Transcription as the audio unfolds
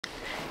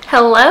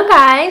Hello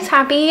guys,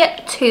 happy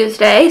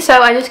Tuesday.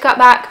 So I just got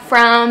back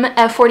from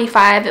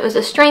F45. It was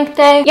a strength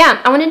day.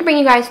 Yeah, I wanted to bring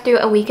you guys through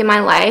a week in my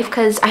life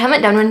because I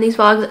haven't done one of these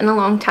vlogs in a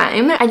long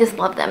time. I just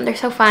love them. They're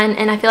so fun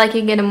and I feel like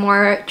you get a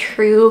more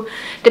true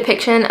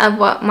depiction of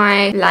what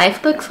my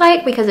life looks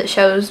like because it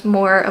shows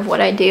more of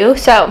what I do.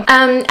 So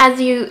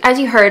as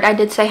you heard, I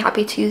did say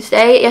happy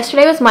Tuesday.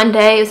 Yesterday was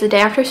Monday. It was the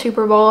day after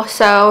Super Bowl,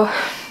 so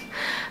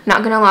I'm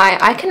not gonna lie,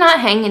 I cannot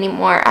hang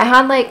anymore. I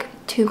had like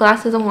 2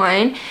 glasses of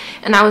wine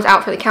and I was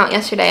out for the count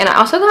yesterday, and I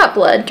also got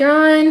blood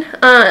drawn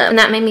and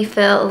that made me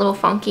feel a little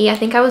funky. I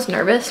think I was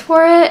nervous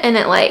for it and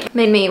it like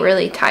made me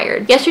really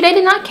tired. Yesterday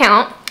did not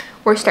count.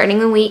 We're starting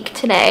the week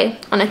today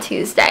on a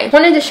Tuesday.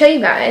 Wanted to show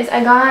you guys,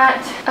 I got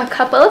a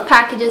couple of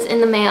packages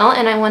in the mail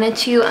and I wanted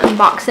to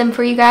unbox them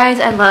for you guys.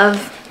 I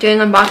love doing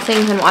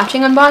unboxings and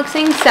watching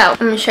unboxings, so I'm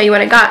gonna show you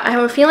what I got. I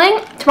have a feeling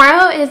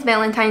tomorrow is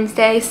Valentine's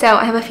Day, so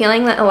I have a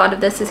feeling that a lot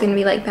of this is gonna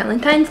be like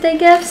Valentine's Day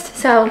gifts,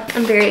 so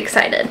I'm very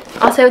excited.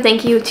 Also,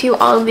 thank you to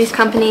all of these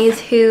companies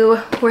who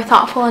were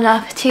thoughtful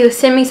enough to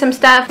send me some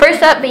stuff.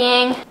 First up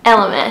being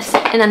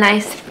Elemis in a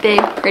nice big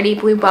pretty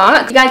blue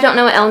box. If you guys don't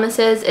know what Elemis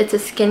is, it's a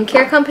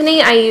skincare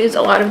company. I use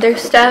a lot of their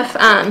stuff.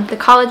 The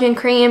collagen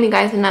cream, you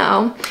guys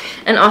know,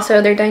 and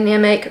also their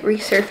dynamic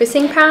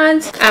resurfacing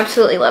pads.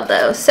 Absolutely love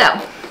those.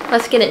 So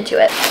let's get into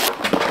it.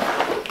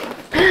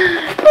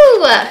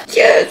 Ooh,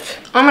 yes!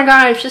 Oh my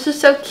gosh, this is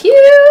so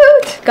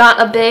cute! Got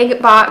a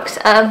big box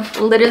of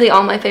literally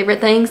all my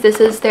favorite things. This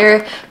is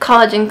their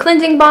collagen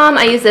cleansing balm.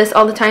 I use this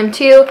all the time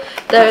too.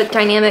 The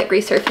dynamic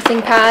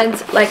resurfacing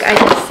pads, like I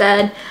just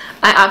said,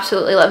 I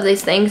absolutely love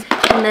these things.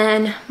 And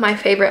then my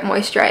favorite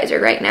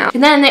moisturizer right now.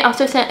 And then they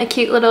also sent a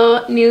cute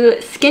little new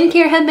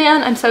skincare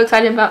headband. I'm so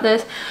excited about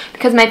this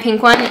because my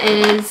pink one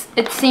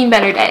it's seen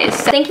better days.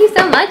 So thank you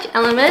so much,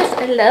 Elemis.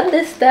 I love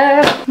this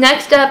stuff.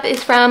 Next up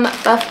is from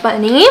Buff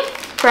Bunny,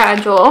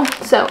 Fragile.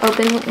 So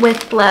open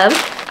with love.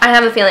 I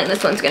have a feeling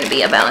this one's gonna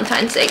be a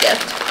Valentine's Day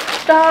gift.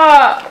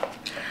 Stop.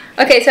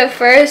 Okay, so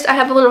first I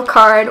have a little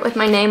card with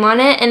my name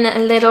on it and a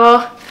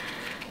little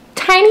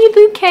tiny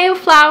bouquet of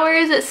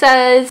flowers. It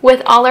says,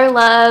 "With all our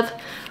love,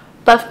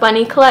 Buff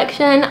Bunny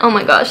collection." Oh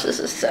my gosh, this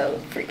is so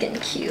freaking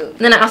cute. And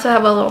then I also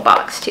have a little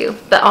box too,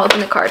 but I'll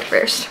open the card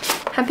first.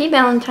 Happy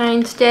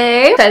Valentine's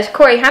Day. It says,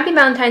 "Corey, happy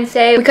Valentine's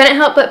Day. We couldn't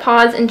help but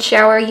pause and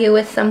shower you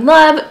with some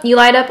love. You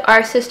light up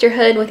our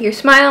sisterhood with your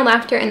smile,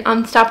 laughter, and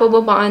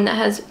unstoppable bond that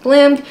has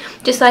bloomed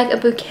just like a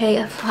bouquet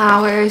of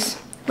flowers.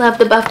 Love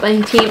the Buff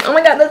Bunny team." Oh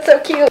my god, that's so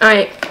cute. All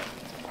right,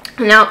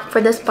 now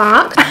for this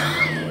box.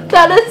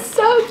 That is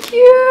so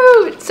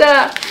cute.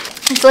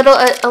 It's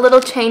a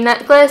little chain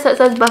necklace that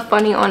says Buff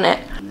Bunny on it.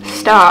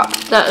 Stop.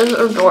 That is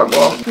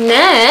adorable.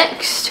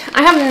 Next,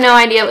 I have no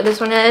idea what this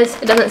one is.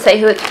 It doesn't say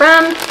who it's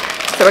from,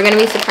 so we're gonna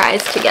be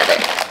surprised together.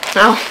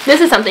 Oh, this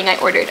is something I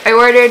ordered. I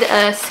ordered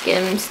a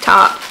Skims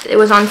top. It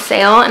was on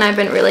sale and I've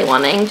been really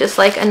wanting just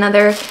like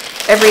another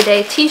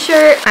everyday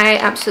t-shirt. I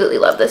absolutely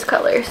love this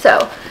color.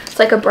 So it's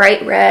like a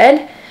bright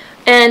red.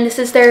 And this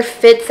is their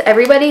Fits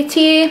Everybody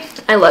tee.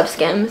 I love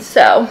Skims,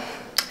 so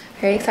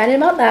very excited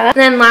about that.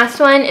 And then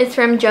last one is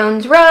from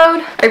Jones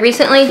Road. I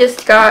recently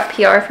just got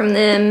PR from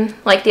them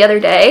like the other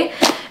day,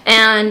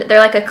 and they're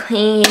like a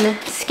clean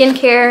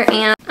skincare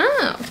and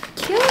oh,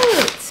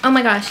 cute. Oh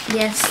my gosh,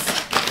 yes.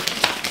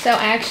 So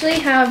I actually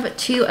have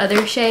 2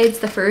 other shades.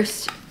 The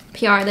first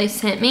PR they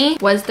sent me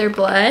was their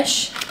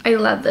blush. I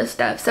love this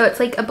stuff. So it's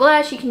like a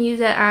blush. You can use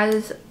it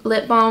as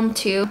lip balm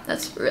too.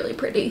 That's really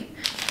pretty.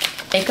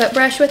 Makeup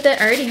brush with it.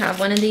 I already have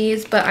one of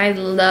these, but I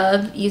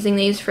love using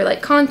these for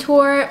like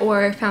contour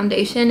or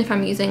foundation if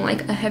I'm using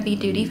like a heavy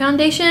duty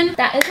foundation.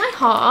 That is my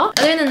haul.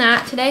 Other than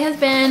that, today has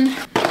been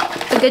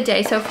a good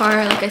day so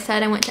far. Like I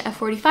said, I went to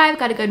F45,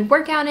 got a good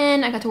workout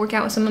in. I got to work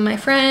out with some of my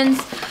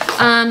friends.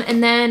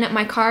 And then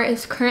my car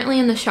is currently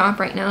in the shop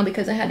right now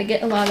because I had to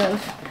get a lot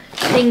of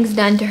things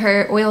done to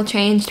her, oil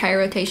change, tire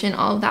rotation,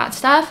 all of that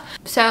stuff.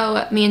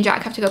 So me and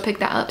Jack have to go pick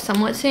that up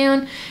somewhat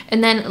soon.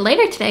 And then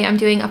later today I'm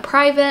doing a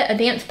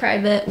dance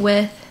private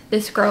with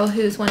this girl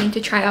who's wanting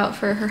to try out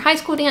for her high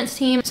school dance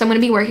team. So I'm going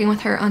to be working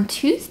with her on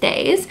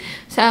Tuesdays.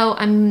 So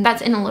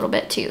that's in a little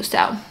bit too.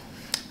 So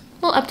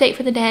little update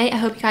for the day. I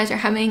hope you guys are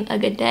having a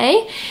good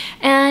day.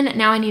 And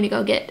now I need to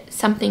go get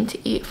something to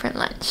eat for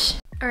lunch.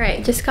 All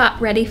right, just got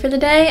ready for the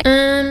day.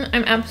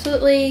 I'm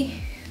absolutely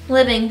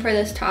living for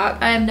this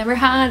top. I have never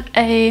had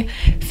a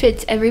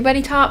Fits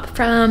Everybody top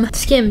from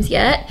Skims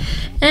yet,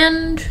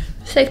 and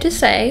safe to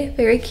say,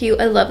 very cute.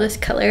 I love this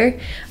color.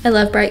 I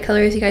love bright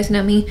colors, you guys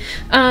know me.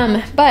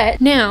 But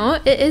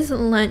now it is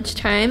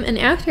lunchtime, and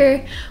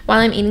while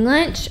I'm eating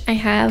lunch, I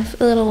have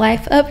a little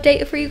life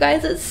update for you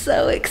guys. It's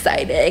so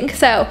exciting.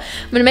 So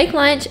I'm gonna make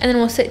lunch and then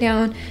we'll sit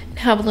down and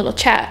have a little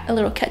chat, a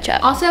little catch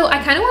up. Also,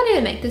 I kind of wanted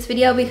to make this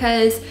video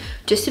because,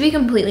 just to be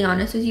completely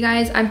honest with you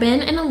guys, I've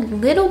been in a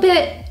little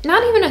bit,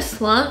 not even a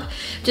slump,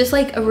 just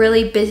like a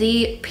really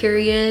busy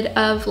period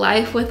of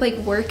life with like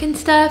work and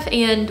stuff,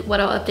 and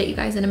what I'll update you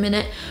guys in a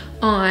minute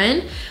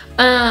on.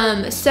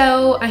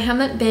 So I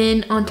haven't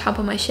been on top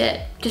of my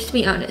shit, just to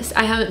be honest.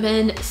 I haven't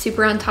been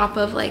super on top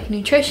of like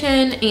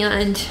nutrition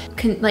and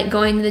like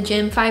going to the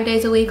gym 5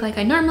 days a week like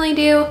I normally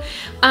do.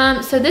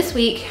 So this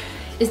week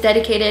is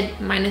dedicated,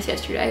 minus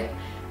yesterday,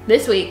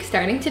 this week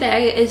starting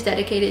today is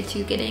dedicated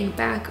to getting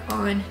back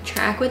on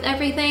track with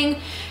everything,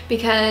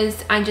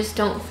 because I just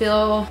don't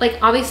feel like,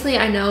 obviously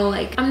I know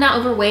like I'm not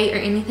overweight or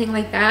anything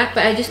like that,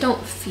 but I just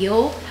don't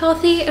feel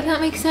healthy, if that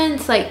makes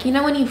sense. Like, you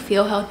know, when you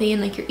feel healthy and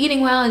like you're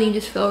eating well and you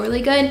just feel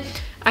really good,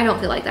 I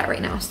don't feel like that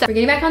right now. So we're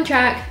getting back on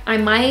track. I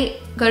might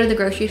go to the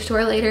grocery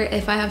store later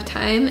if I have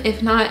time.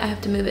 If not, I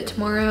have to move it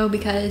tomorrow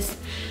because,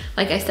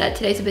 like I said,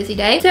 today's a busy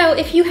day. So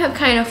if you have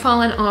kind of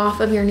fallen off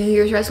of your New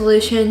Year's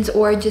resolutions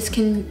or just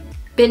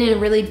been in a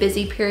really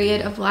busy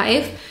period of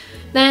life,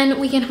 then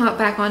we can hop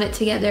back on it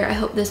together. I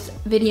hope this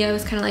video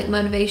is kind of like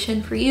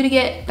motivation for you to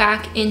get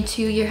back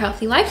into your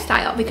healthy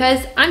lifestyle,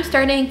 because I'm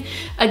starting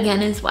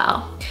again as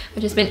well.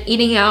 I've just been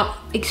eating out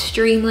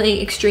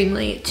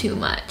extremely too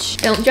much.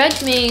 Don't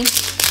judge me.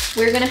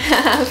 We're gonna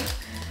have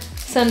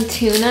some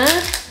tuna.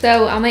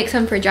 So I'll make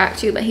some for Jack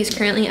too, but he's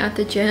currently at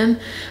the gym.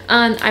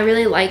 I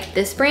really like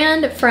this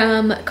brand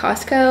from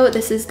Costco.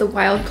 This is the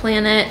Wild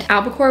Planet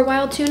Albacore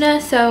Wild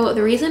Tuna. So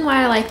the reason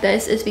why I like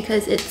this is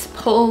because it's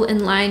pole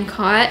and line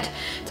caught.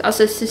 It's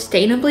also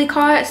sustainably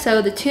caught.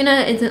 So the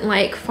tuna isn't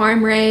like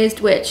farm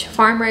raised, which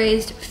farm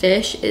raised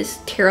fish is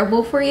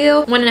terrible for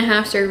you.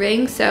 1.5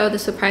 servings. So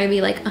this will probably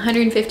be like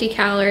 150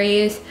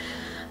 calories.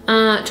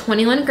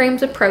 21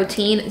 grams of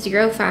protein,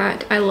 0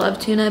 fat. I love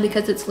tuna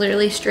because it's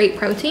literally straight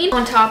protein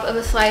on top of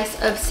a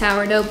slice of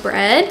sourdough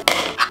bread.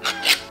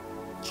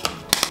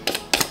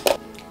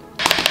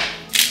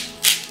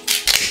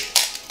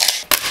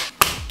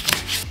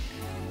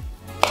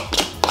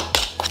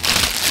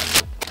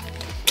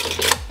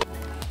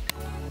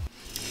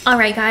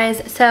 Alright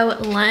guys, so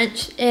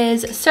lunch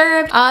is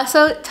served.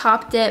 Also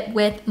topped it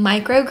with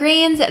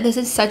microgreens. This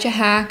is such a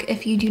hack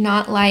if you do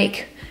not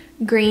like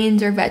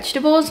greens or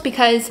vegetables,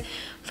 because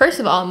first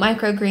of all,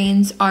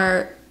 microgreens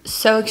are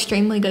so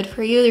extremely good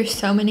for you. There's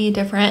so many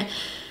different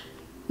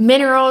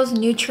minerals,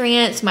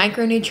 nutrients,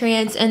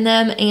 micronutrients in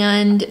them,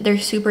 and they're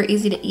super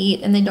easy to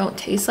eat and they don't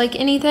taste like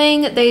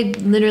anything. They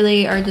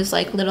literally are just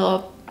like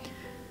little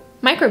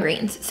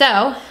microgreens.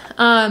 So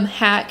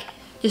hack,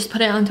 just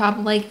put it on top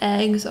of like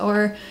eggs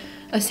or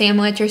a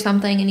sandwich or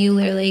something and you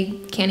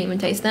literally can't even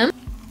taste them.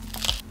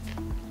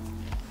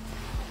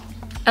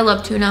 I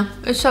love tuna.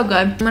 It's so good.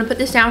 I'm gonna put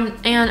this down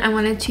and I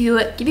wanted to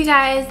give you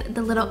guys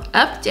the little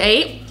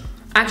update.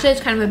 Actually,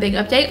 it's kind of a big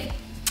update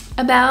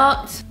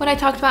about what I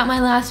talked about in my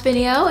last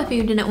video. If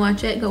you didn't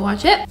watch it, go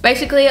watch it.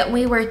 Basically,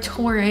 we were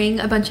touring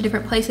a bunch of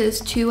different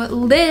places to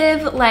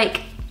live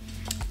like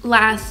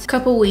last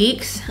couple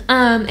weeks.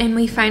 And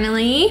we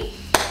finally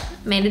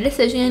made a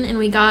decision and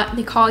we got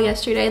the call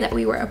yesterday that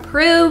we were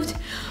approved.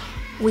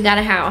 We got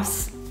a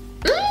house.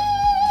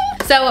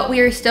 So we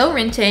are still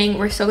renting.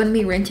 We're still gonna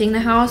be renting the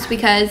house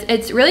because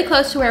it's really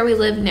close to where we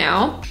live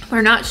now.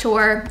 We're not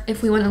sure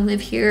if we wanna live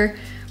here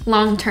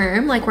long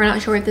term. Like, we're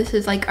not sure if this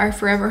is like our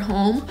forever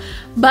home,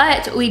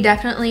 but we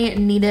definitely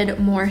needed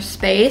more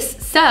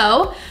space.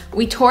 So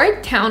we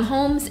toured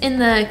townhomes in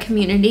the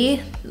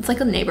community. It's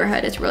like a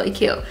neighborhood, it's really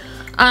cute.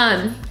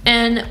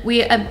 And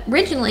we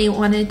originally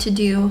wanted to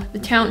do the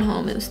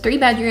townhome. It was 3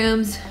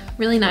 bedrooms,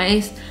 really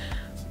nice.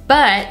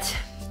 But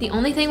the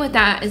only thing with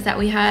that is that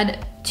we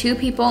had 2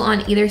 people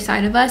on either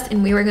side of us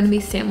and we were gonna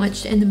be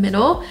sandwiched in the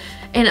middle.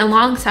 And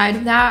alongside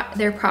of that,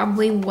 there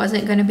probably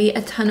wasn't gonna be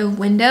a ton of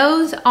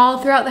windows all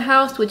throughout the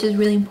house, which is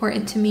really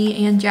important to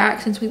me and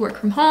Jack since we work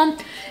from home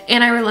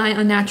and I rely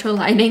on natural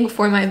lighting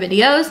for my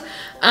videos.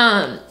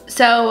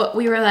 So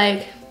we were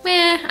like,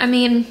 I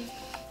mean,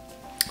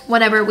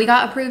 whatever. We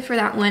got approved for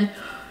that one.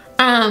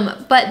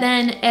 But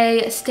then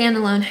a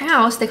standalone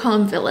house, they call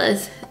them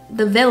villas.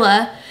 The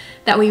villa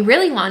that we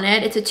really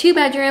wanted, it's a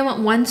 2-bedroom,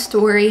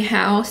 1-story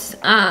house,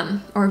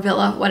 or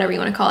villa, whatever you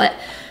want to call it.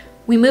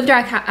 We moved our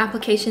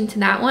application to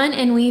that one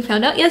and we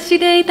found out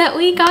yesterday that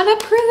we got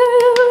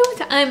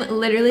approved. I'm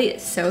literally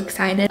so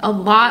excited. A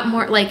lot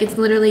more, like it's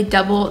literally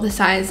double the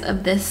size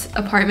of this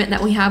apartment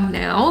that we have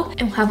now.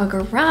 And we'll have a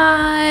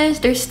garage.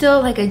 There's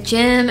still like a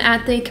gym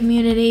at the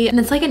community and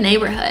it's like a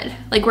neighborhood.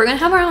 Like, we're gonna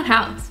have our own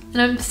house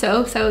and I'm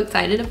so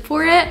excited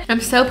for it.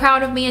 I'm so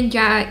proud of me and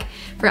Jack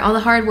for all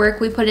the hard work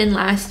we put in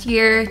last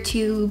year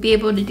to be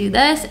able to do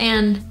this.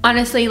 And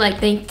honestly, like,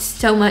 thanks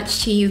so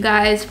much to you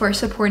guys for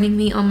supporting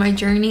me on my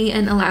journey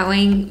and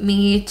allowing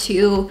me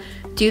to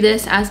do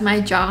this as my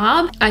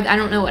job. I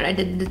don't know what I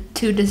did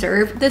to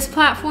deserve this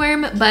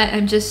platform, but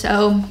I'm just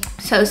so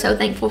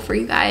thankful for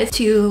you guys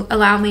to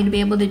allow me to be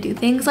able to do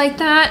things like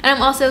that. And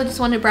I'm also just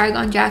want to brag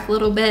on Jack a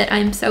little bit.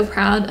 I'm so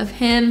proud of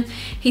him.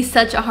 He's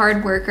such a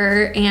hard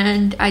worker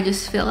and I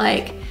just feel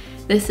like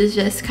this is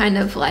just kind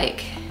of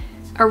like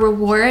a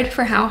reward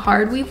for how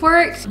hard we've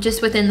worked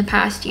just within the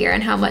past year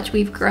and how much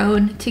we've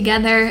grown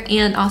together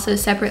and also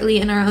separately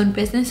in our own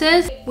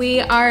businesses.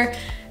 We are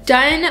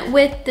done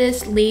with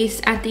this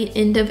lease at the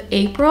end of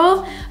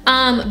April,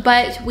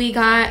 but we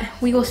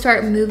will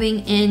start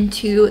moving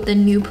into the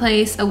new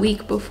place a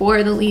week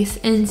before the lease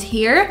ends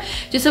here,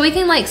 just so we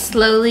can like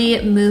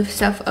slowly move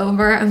stuff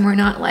over and we're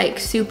not like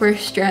super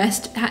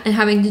stressed and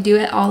having to do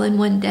it all in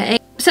one day.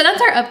 So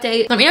that's our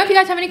update. Let me know if you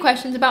guys have any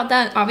questions about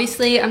that.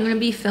 Obviously, I'm gonna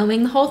be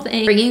filming the whole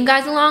thing, bringing you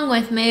guys along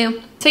with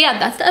me. So yeah,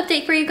 that's the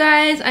update for you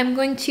guys. I'm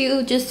going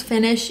to just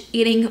finish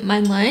eating my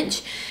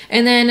lunch,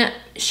 and then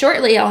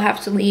shortly I'll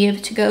have to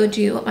leave to go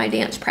do my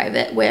dance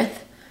private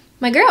with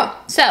my girl.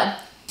 So,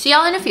 see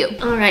y'all in a few.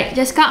 All right,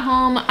 just got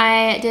home.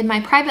 I did my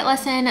private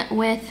lesson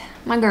with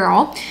my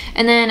girl,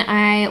 and then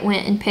I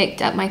went and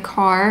picked up my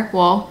car.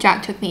 Well,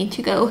 Jack took me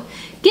to go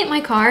get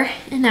my car,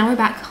 and now we're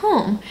back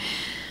home.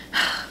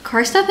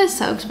 Car stuff is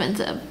so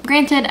expensive.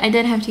 Granted, I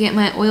did have to get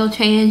my oil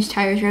changed,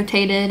 tires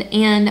rotated,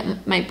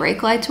 and my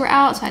brake lights were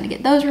out, so I had to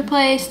get those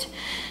replaced.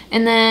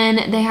 And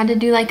then they had to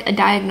do like a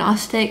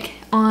diagnostic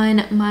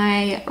on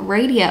my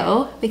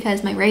radio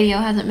because my radio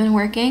hasn't been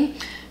working.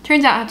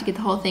 Turns out I have to get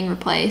the whole thing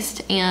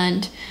replaced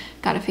and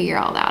got to figure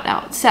all that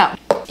out. So,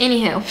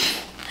 anywho,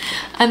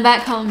 I'm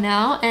back home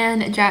now,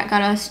 and Jack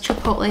got us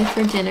Chipotle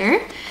for dinner.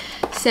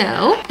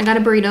 So, I got a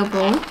burrito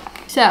bowl.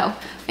 So,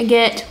 I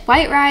get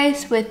white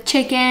rice with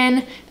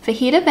chicken,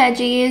 fajita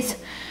veggies,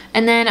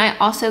 and then I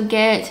also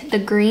get the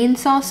green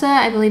salsa.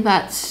 I believe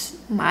that's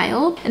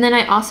mild. And then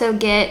I also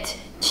get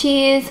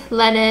cheese,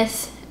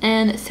 lettuce,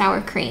 and sour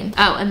cream.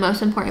 Oh, and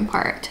most important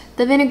part,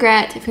 the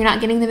vinaigrette. If you're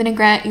not getting the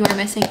vinaigrette, you are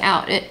missing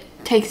out. It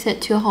takes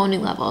it to a whole new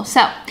level.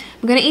 So,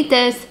 I'm gonna eat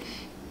this,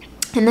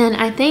 and then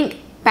I think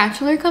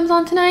Bachelor comes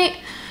on tonight,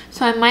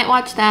 so I might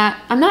watch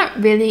that. I'm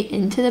not really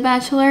into The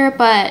Bachelor,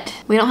 but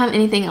we don't have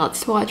anything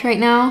else to watch right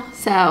now,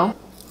 so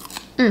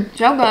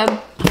so good.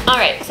 All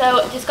right,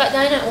 so just got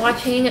done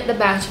watching The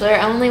Bachelor.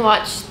 I only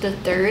watched the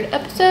 3rd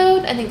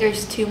episode. I think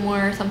there's 2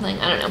 more or something,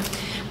 I don't know.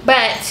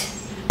 But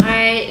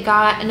I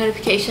got a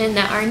notification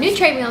that our new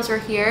trade meals were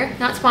here.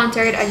 Not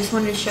sponsored, I just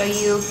wanted to show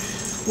you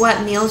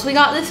what meals we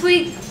got this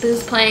week.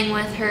 Boo's playing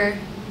with her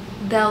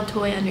Belle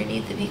toy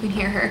underneath, if you can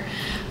hear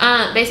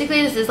her.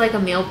 Basically, this is like a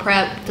meal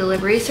prep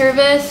delivery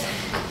service,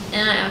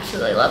 and I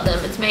absolutely love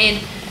them. It's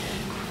made,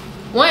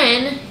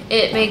 one,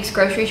 it makes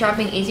grocery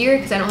shopping easier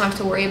because I don't have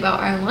to worry about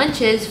our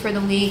lunches for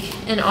the week,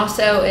 and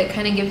also it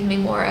kind of gives me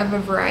more of a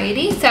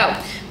variety. So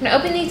I'm gonna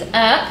open these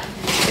up.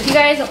 If you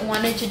guys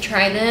wanted to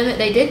try them,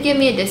 they did give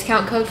me a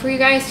discount code for you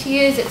guys to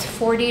use. It's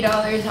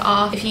 $40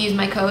 off. If you use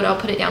my code, I'll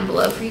put it down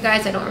below for you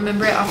guys. I don't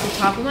remember it off the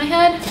top of my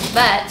head,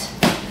 but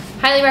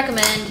highly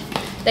recommend.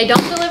 They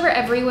don't deliver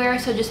everywhere,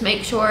 so just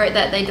make sure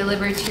that they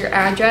deliver to your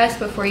address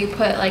before you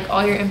put like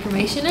all your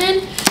information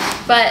in.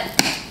 But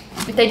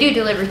if they do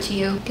deliver to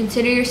you,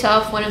 consider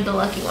yourself one of the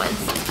lucky ones.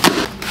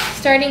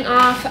 Starting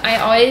off, I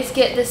always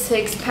get the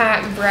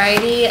 6-pack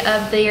variety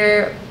of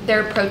their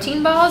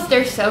protein balls.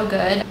 They're so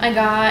good. I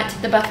got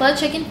the buffalo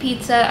chicken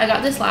pizza. I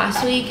got this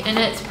last week, and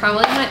it's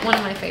probably one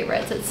of my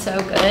favorites. It's so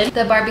good.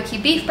 The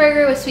barbecue beef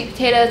burger with sweet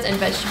potatoes and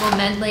vegetable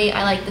medley.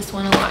 I like this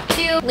one a lot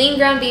too. Lean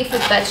ground beef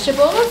with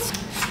vegetables.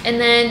 And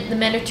then the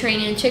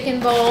Mediterranean chicken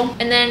bowl.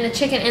 And then the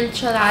chicken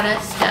enchilada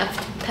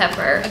stuffed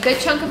pepper. A good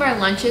chunk of our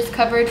lunch is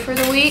covered for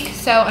the week,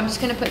 so I'm just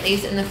gonna put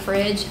these in the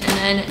fridge and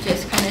then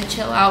just kind of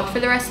chill out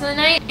for the rest of the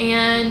night.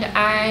 And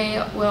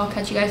I will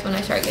catch you guys when I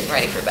start getting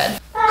ready for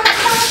bed.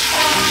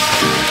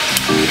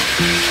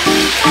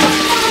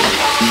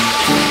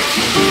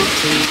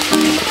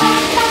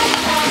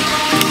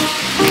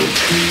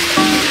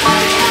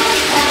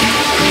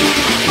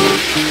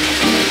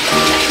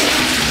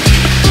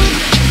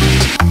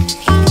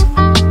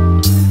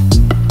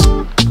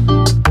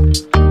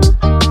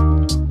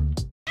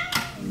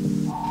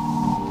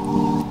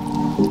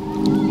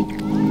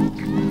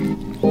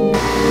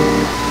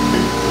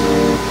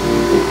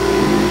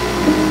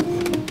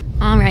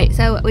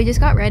 So we just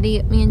got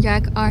ready. Me and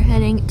Jack are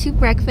heading to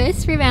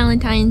breakfast for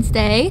Valentine's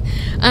Day.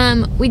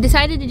 We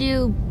decided to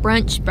do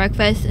brunch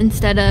breakfast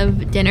instead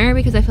of dinner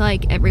because I feel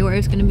like everywhere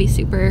is going to be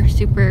super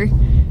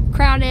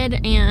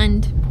crowded,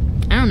 and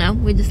I don't know,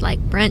 we just like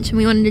brunch and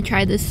we wanted to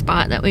try this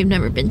spot that we've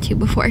never been to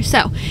before.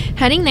 So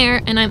heading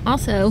there, and I'm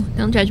also,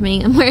 don't judge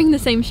me, I'm wearing the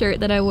same shirt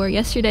that I wore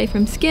yesterday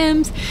from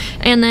Skims,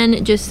 and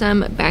then just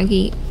some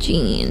baggy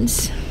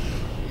jeans.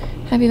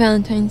 Happy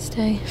Valentine's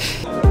Day.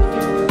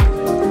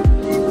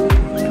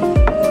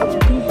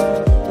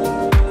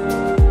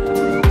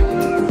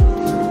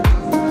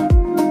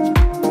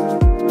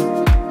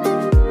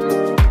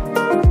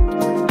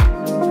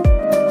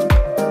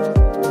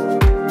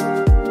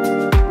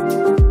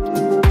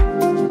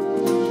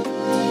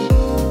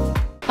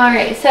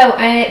 Alright, so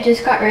I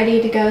just got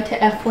ready to go to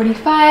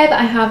F45.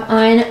 I have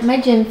on my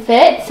gym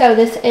fit. So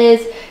this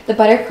is the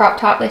butter crop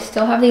top. They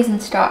still have these in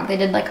stock. They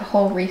did like a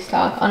whole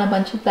restock on a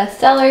bunch of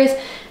bestsellers,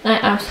 and I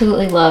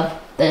absolutely love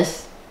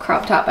this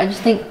crop top. I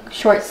just think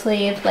short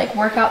sleeve like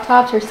workout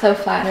tops are so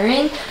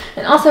flattering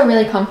and also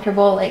really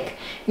comfortable. Like,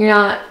 you're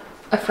not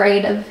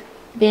afraid of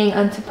being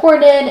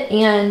unsupported,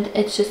 and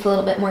it's just a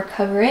little bit more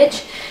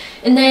coverage.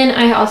 And then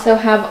I also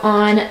have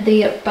on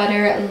the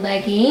butter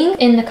legging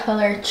in the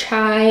color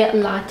Chai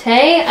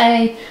Latte.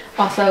 I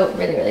also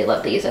really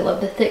love these. I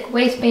love the thick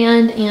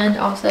waistband, and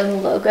also the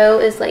logo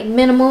is like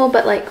minimal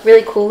but like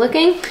really cool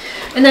looking.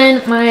 And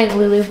then my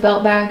Lulu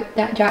belt bag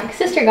that Jack's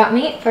sister got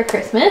me for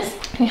Christmas.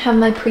 I have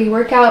my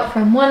pre-workout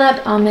from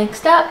 1UP all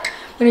mixed up.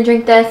 I'm gonna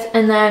drink this,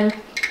 and then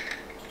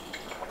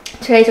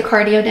today's a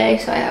cardio day,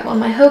 so I have on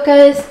my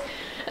Hokas.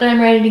 And I'm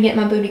ready to get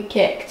my booty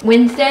kicked.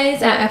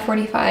 Wednesdays at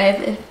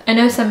F45. I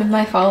know some of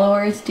my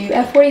followers do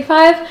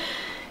F45.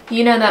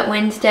 You know that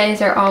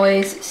Wednesdays are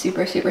always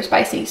super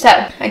spicy. So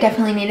I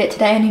definitely need it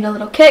today. I need a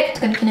little kick.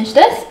 I'm gonna finish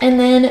this and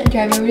then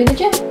drive over to the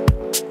gym.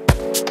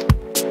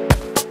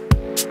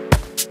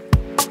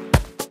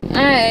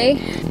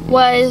 I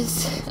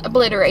was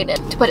obliterated,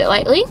 to put it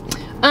lightly.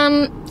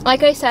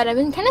 Like I said, I've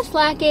been kind of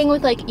slacking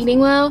with like eating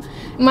well.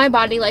 My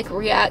body like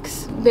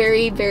reacts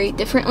very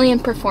differently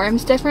and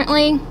performs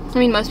differently. I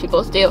mean, most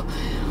people's do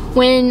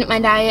when my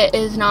diet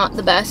is not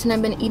the best and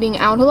I've been eating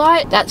out a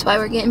lot. That's why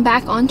we're getting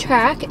back on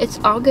track. It's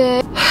all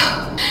good.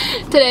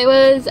 Today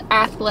was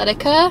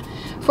Athletica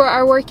for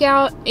our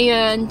workout,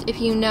 and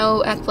if you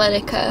know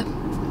Athletica,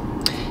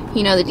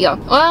 you know the deal.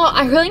 Well,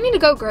 I really need to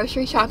go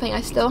grocery shopping.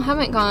 I still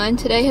haven't gone.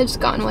 Today has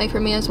gotten away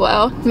from me as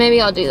well.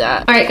 Maybe I'll do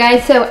that. All right,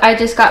 guys, so I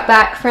just got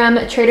back from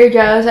Trader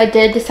Joe's. I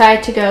did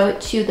decide to go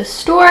to the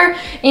store,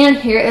 and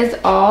here is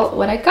all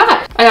what I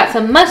got. I got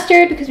some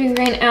mustard because we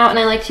ran out, and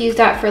I like to use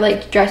that for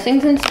like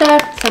dressings and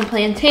stuff. Some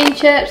plantain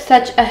chips,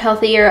 such a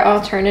healthier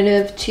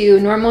alternative to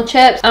normal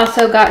chips.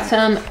 Also got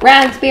some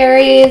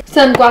raspberries,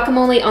 some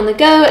guacamole on the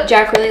go.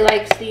 Jack really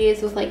likes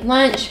these with like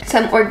lunch.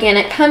 Some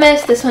organic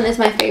hummus. This one is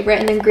my favorite,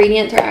 and the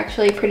ingredients are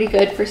actually pretty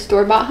good for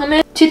store-bought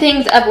hummus. 2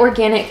 things of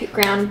organic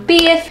ground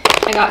beef.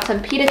 I got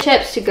some pita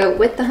chips to go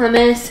with the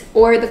hummus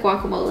or the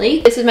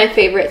guacamole. This is my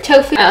favorite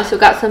tofu. I also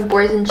got some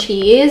boars and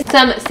cheese.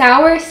 Some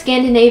sour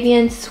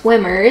Scandinavian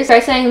swimmers. Try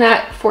saying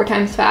that 4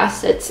 times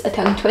fast. It's a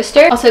tongue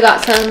twister. Also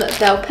got some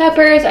bell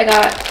peppers. I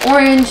got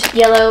orange,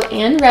 yellow,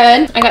 and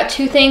red. I got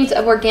 2 things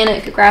of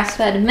organic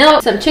grass-fed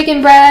milk. Some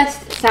chicken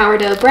breast,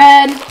 sourdough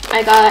bread.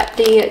 I got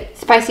the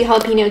spicy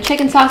jalapeno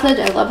chicken sausage.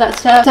 I love that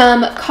stuff.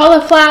 Some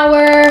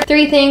cauliflower.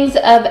 3 things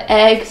of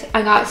eggs.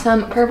 I got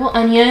some purple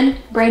onion.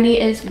 Brandy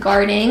is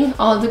guarding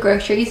all of the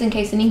groceries in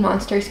case any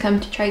monsters come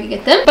to try to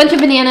get them. Bunch of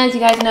bananas. You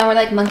guys know we're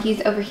like monkeys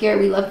over here.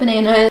 We love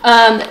bananas.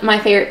 My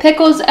favorite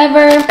pickles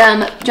ever.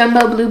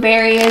 Jumbo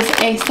blueberries.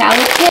 A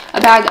salad kit. A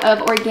bag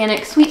of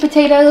organic sweet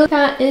potatoes.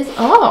 That is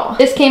all.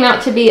 This came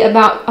out to be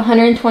about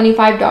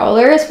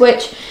 $125,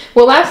 which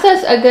will last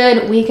us a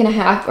good week and a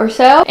half or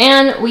so.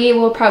 And we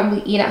will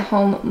probably eat at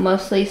home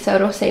mostly, so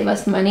it'll save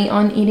us money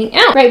on eating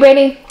out. Right,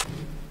 Brady?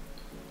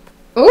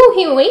 Oh,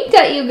 he winked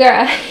at you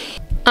guys.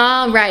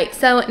 Alright,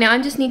 so now I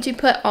just need to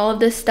put all of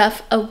this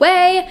stuff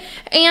away,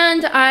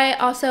 and I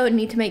also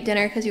need to make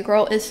dinner because your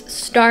girl is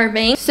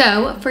starving.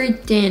 So for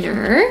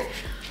dinner,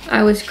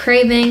 I was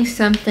craving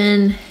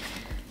something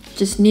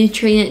just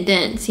nutrient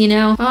dense, you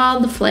know, all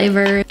the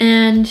flavor,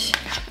 and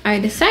I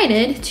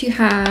decided to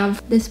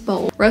have this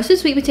bowl. Roasted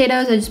sweet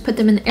potatoes, I just put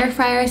them in the air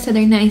fryer so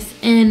they're nice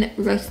and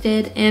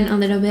roasted and a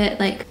little bit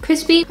like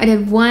crispy. I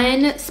did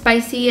 1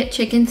 spicy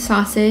chicken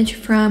sausage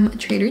from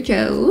Trader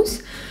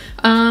Joe's.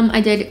 I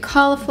did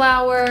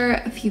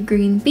cauliflower, a few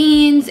green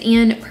beans,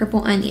 and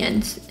purple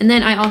onions. And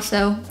then I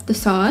also, the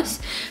sauce,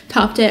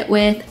 topped it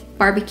with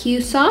barbecue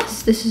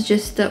sauce. This is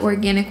just the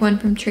organic one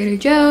from Trader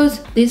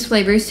Joe's. These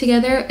flavors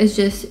together is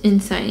just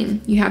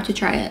insane. You have to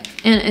try it.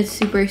 And it's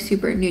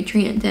super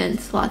nutrient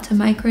dense. Lots of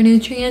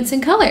micronutrients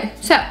and color.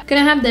 So,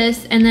 gonna have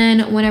this, and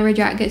then whenever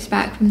Jack gets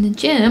back from the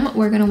gym,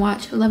 we're gonna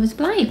watch Love is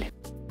Blind.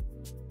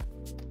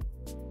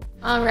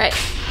 All right,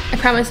 I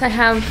promise I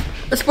have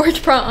a sports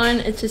bra on.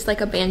 It's just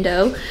like a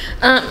bandeau.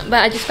 But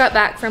I just got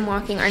back from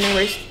walking our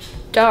neighbor's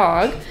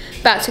dog.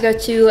 About to go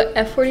to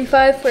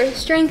F45 for a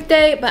strength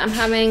day, but I'm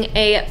having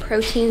a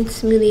protein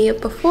smoothie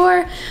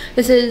before.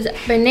 This is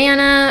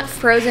banana,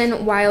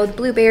 frozen wild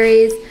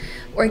blueberries,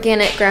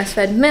 organic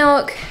grass-fed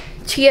milk,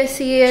 chia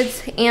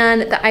seeds,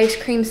 and the ice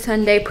cream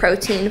sundae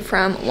protein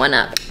from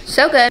 1UP.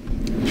 So good.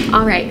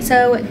 All right,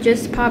 so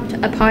just popped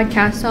a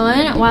podcast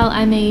on while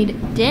I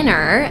made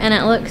dinner, and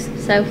it looks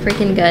so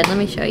freaking good. Let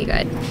me show you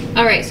guys.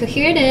 All right, so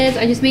here it is.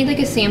 I just made like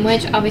a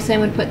sandwich. Obviously, I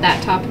would put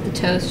that top of the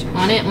toast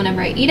on it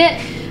whenever I eat it.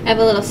 I have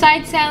a little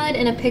side salad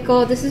and a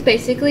pickle. This is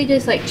basically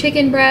just like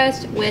chicken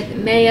breast with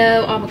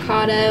mayo,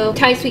 avocado,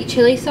 Thai sweet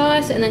chili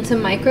sauce, and then some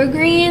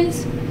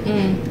microgreens.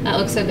 That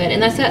looks so good.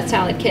 And that's that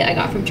salad kit I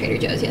got from Trader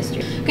Joe's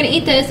yesterday. I'm gonna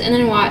eat this and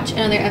then watch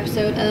another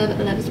episode of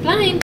Love is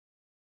Blind.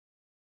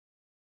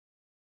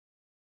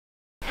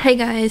 Hey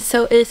guys,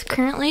 so it's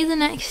currently the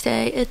next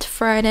day. It's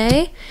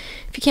Friday.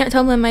 If you can't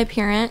tell by my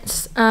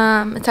appearance,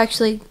 it's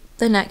actually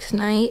the next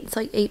night. It's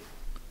like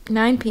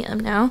 9 p.m.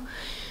 now.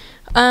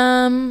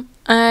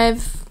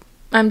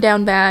 I'm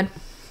down bad.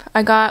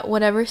 I got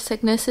whatever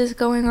sickness is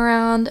going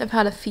around. I've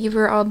had a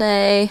fever all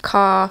day,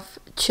 cough,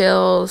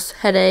 chills,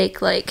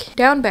 headache, like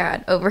down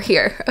bad over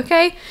here,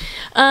 okay?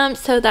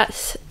 So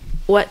that's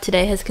what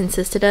today has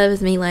consisted of,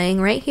 is me laying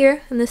right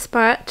here in this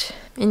spot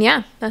And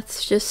yeah,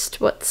 that's just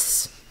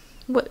what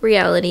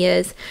reality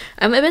is.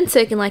 I've been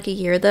sick in like a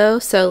year though,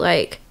 so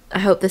like I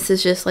hope this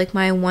is just like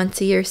my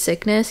once a year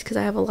sickness, because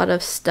I have a lot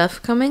of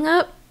stuff coming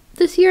up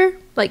this year,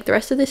 like the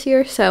rest of this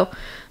year, so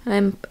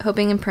I'm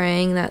hoping and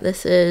praying that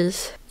this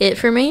is it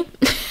for me.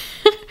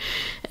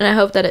 And I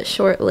hope that it's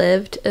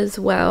short-lived as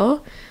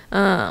well.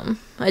 I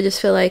just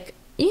feel like,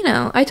 you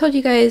know, I told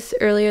you guys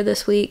earlier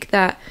this week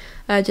that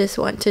I just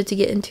wanted to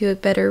get into a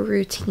better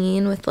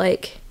routine with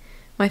like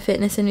my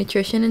fitness and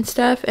nutrition and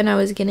stuff, and I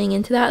was getting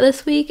into that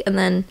this week, and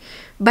then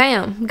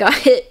bam, got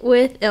hit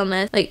with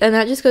illness. Like, and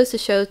that just goes to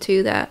show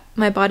too that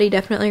my body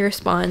definitely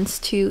responds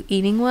to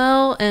eating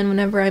well, and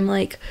whenever I'm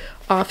like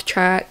off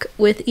track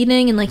with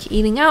eating and like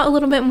eating out a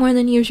little bit more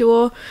than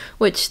usual,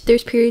 which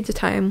there's periods of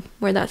time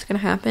where that's gonna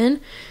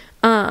happen,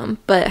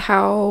 but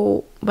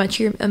how much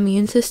your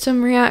immune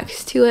system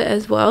reacts to it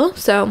as well.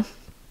 So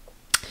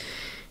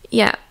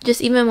yeah,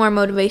 just even more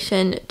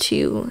motivation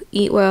to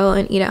eat well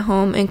and eat at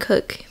home and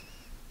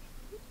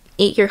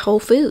eat your whole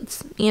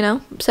foods, you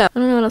know? So I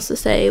don't know what else to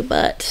say,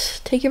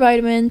 but take your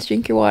vitamins,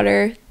 drink your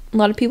water. A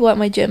lot of people at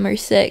my gym are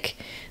sick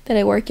that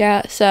I work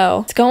at,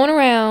 so it's going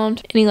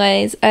around.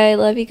 Anyways, I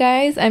love you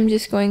guys. I'm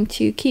just going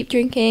to keep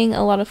drinking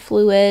a lot of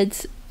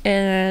fluids,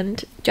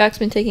 and Jack's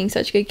been taking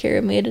such good care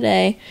of me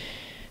today,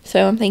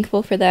 so I'm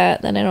thankful for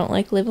that I don't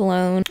like live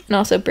alone. And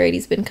also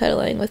Brady's been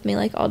cuddling with me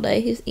like all day.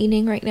 He's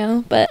eating right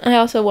now. But I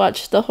also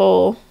watched the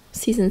whole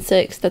season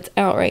 6 that's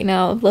out right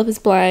now of Love is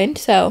Blind,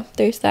 so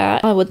there's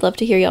that. I would love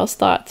to hear y'all's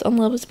thoughts on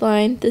Love is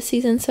Blind this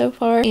season so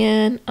far,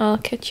 and I'll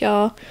catch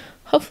y'all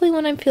hopefully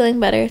when I'm feeling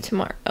better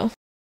tomorrow.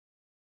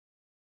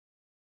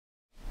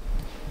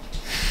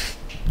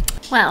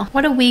 Well,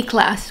 what a week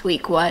last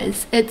week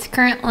was. It's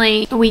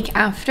currently a week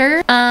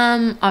after.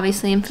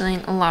 Obviously I'm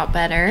feeling a lot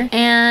better,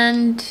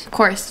 and of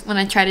course when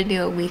I try to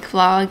do a week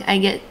vlog I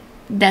get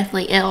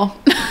deathly ill.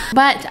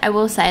 But I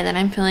will say that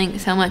I'm feeling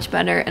so much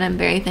better, and I'm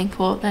very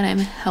thankful that I'm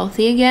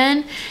healthy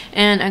again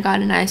and I got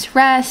a nice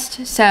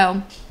rest.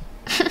 So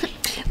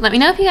let me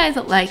know if you guys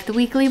like the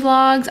weekly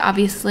vlogs.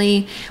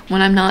 Obviously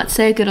when I'm not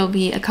sick it'll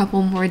be a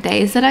couple more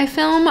days that I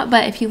film,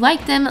 but if you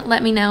like them,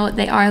 let me know.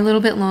 They are a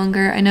little bit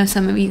longer. I know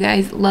some of you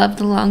guys love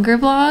the longer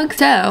vlogs,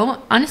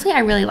 so honestly I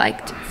really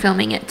liked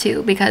filming it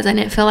too, because I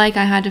didn't feel like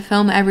I had to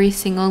film every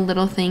single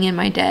little thing in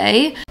my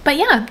day. But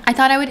yeah, I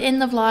thought I would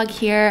end the vlog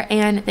here,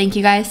 and thank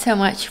you guys so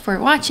much for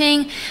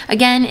watching.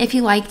 Again, if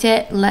you liked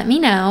it, let me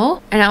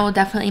know, and I will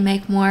definitely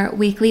make more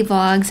weekly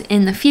vlogs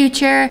in the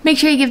future. Make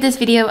sure you give this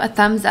video a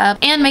thumbs up,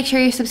 and make sure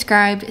you're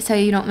subscribed so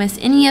you don't miss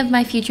any of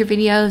my future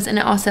videos, and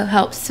it also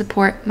helps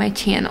support my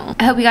channel.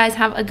 I hope you guys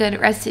have a good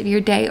rest of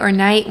your day or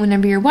night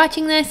whenever you're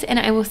watching this, and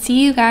I will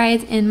see you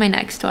guys in my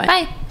next one.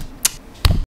 Bye!